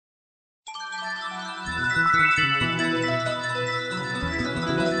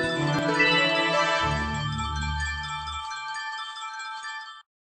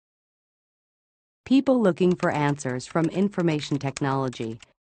People looking for answers from information technology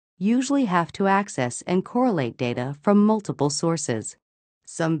usually have to access and correlate data from multiple sources.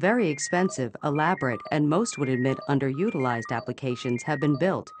 Some very expensive, elaborate, and most would admit underutilized applications have been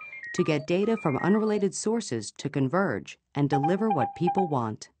built to get data from unrelated sources to converge and deliver what people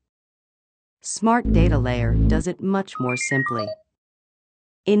want. Smart Data Layer does it much more simply.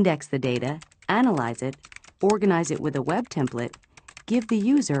 Index the data, analyze it, organize it with a web template, give the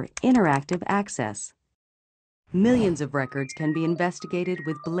user interactive access. Millions of records can be investigated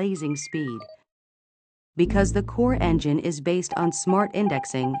with blazing speed because the core engine is based on smart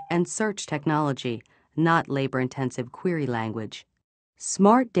indexing and search technology, not labor-intensive query language.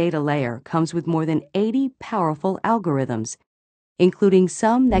 Smart Data Layer comes with more than 80 powerful algorithms, including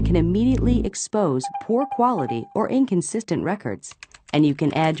some that can immediately expose poor quality or inconsistent records, and you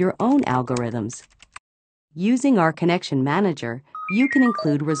can add your own algorithms. Using our Connection Manager, you can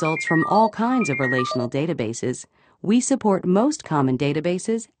include results from all kinds of relational databases. We support most common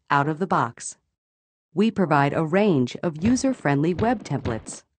databases out of the box. We provide a range of user-friendly web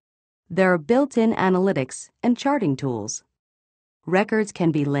templates. There are built-in analytics and charting tools. Records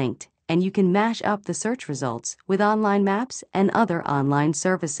can be linked, and you can mash up the search results with online maps and other online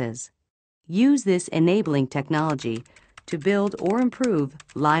services. Use this enabling technology to build or improve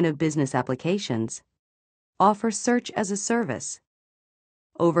line-of-business applications, offer search as a service,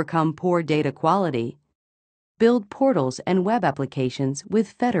 overcome poor data quality, build portals and web applications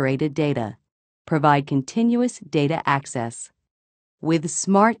with federated data, provide continuous data access. With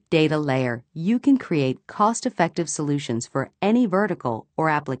Smart Data Layer, you can create cost-effective solutions for any vertical or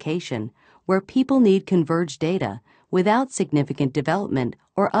application where people need converged data without significant development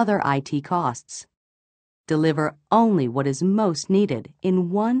or other IT costs. Deliver only what is most needed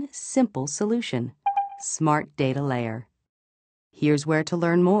in one simple solution. Smart Data Layer. Here's where to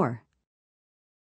learn more.